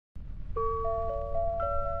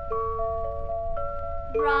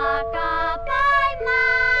Rock-a-bye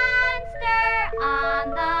monster on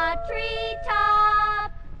the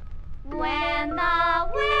treetop. When the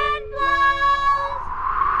wind blows,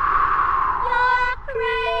 your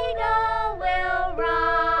cradle will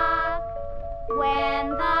rock. When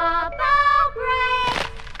the bow breaks,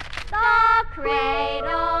 the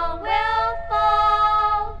cradle will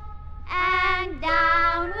fall, and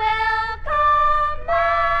down will come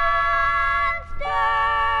monster.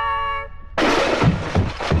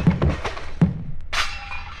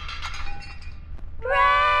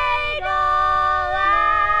 Cradle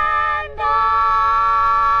and all.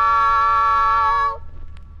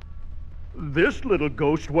 This little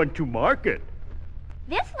ghost went to market.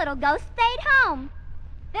 This little ghost stayed home.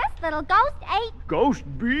 This little ghost ate. Ghost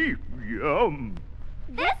beef, yum.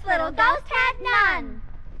 This little ghost had none.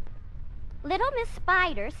 Little Miss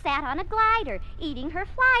Spider sat on a glider, eating her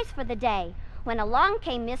flies for the day, when along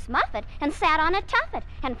came Miss Muffet and sat on a tuffet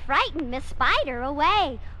and frightened Miss Spider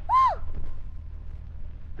away. Woo!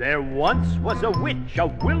 There once was a witch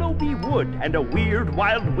of Willoughby Wood, and a weird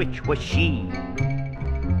wild witch was she.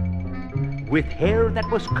 With hair that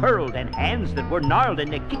was curled and hands that were gnarled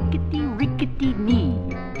and a kickety-rickety knee.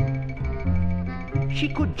 She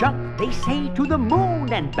could jump, they say, to the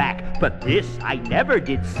moon and back, but this I never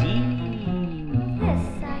did see.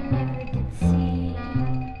 This I never did see,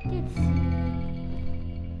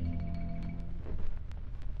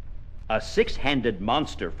 A six-handed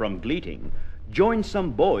monster from Gleating joined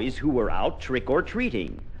some boys who were out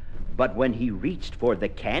trick-or-treating. But when he reached for the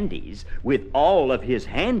candies with all of his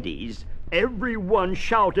handies, everyone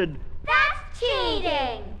shouted, That's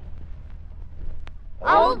cheating!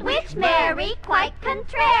 Old Witch Mary, quite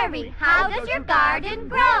contrary, how does your garden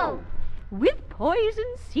grow? With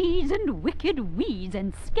poison seeds and wicked weeds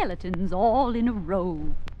and skeletons all in a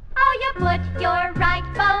row. Oh, you put your right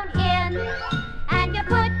bone in, and you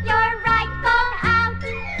put your right bone out.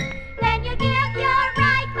 Then you give your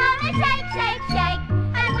right bone a shake, shake, shake,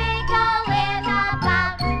 and wiggle it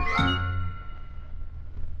about.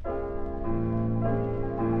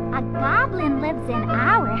 A goblin lives in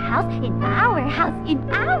our house, in our house, in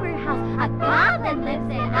our house. A goblin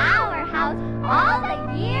lives in our house all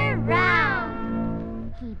the year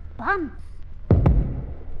round. He bumps,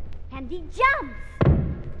 and he jumps,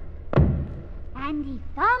 and he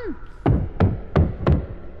thumps,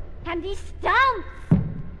 and he stomps.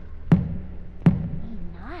 He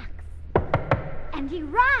knocks, and he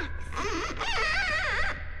rocks,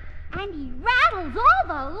 and he rattles all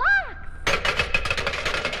the locks.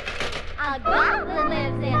 A goblin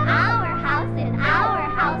lives in our house, in our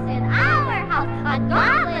house, in our house. A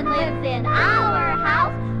goblin lives in our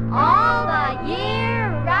house all the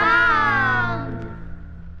year round.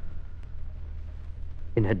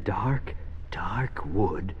 In a dark, dark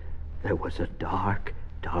wood, there was a dark,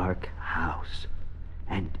 dark house.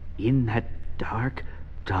 And in that dark,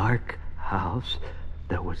 dark house,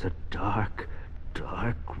 there was a dark,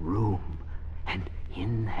 dark room. And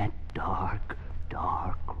in that dark,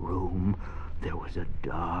 dark room, there was a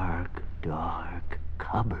dark, dark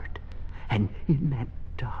cupboard. And in that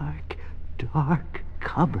dark, dark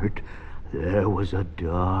cupboard, there was a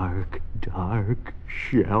dark, dark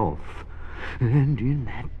shelf. And in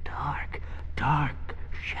that dark, dark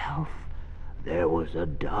shelf, there was a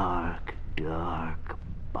dark, dark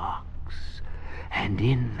box. And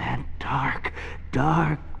in that dark,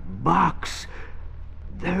 dark box,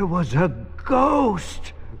 there was a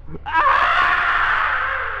ghost.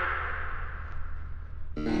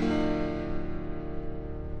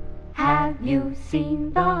 Have you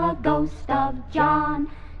seen the ghost of John?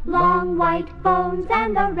 Long white bones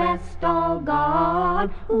and the rest all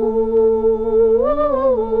gone. Ooh,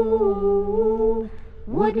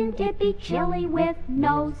 wouldn't it be chilly with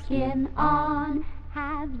no skin on?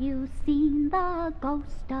 Have you seen the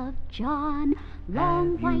ghost of John?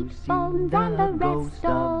 Long white bones and the rest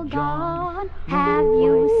all gone. Have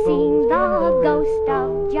you seen the ghost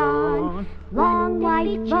of John? Long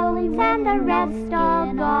white bones and the rest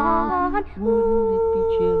all gone. Wouldn't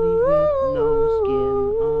it be chilly with no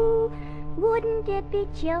skin on? Wouldn't it be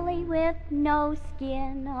chilly with no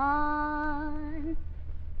skin on?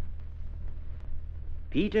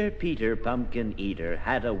 Peter, Peter, pumpkin eater,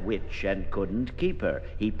 had a witch and couldn't keep her.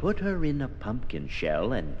 He put her in a pumpkin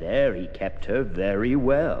shell, and there he kept her very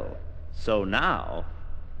well. So now...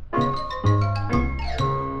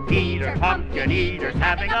 Peter, pumpkin eater's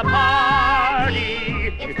having a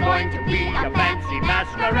party. It's going to be a fancy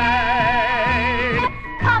masquerade.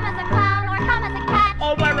 Come as a clown or come as a cat.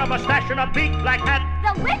 Or wear a mustache and a big black hat.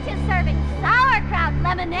 The witch is serving sauerkraut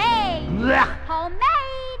lemonade. Blech. Homemade.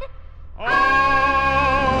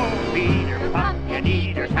 Oh, Peter, pumpkin eater.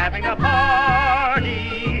 having a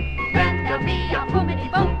party. Then there'll be a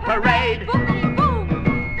boomity-boom parade. Boom!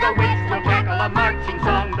 The witch will cackle a marching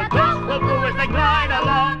song. The ghosts will boo as they glide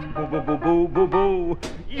along. Boo, boo, boo, boo, boo, boo.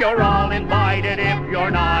 You're all invited if you're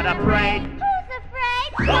not afraid. Who's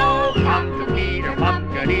afraid? So come to Peter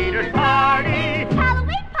Pumpkin Eater's party.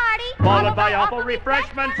 Halloween party. Followed by awful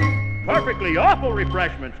refreshments. Perfectly awful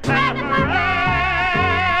refreshments. And a parade.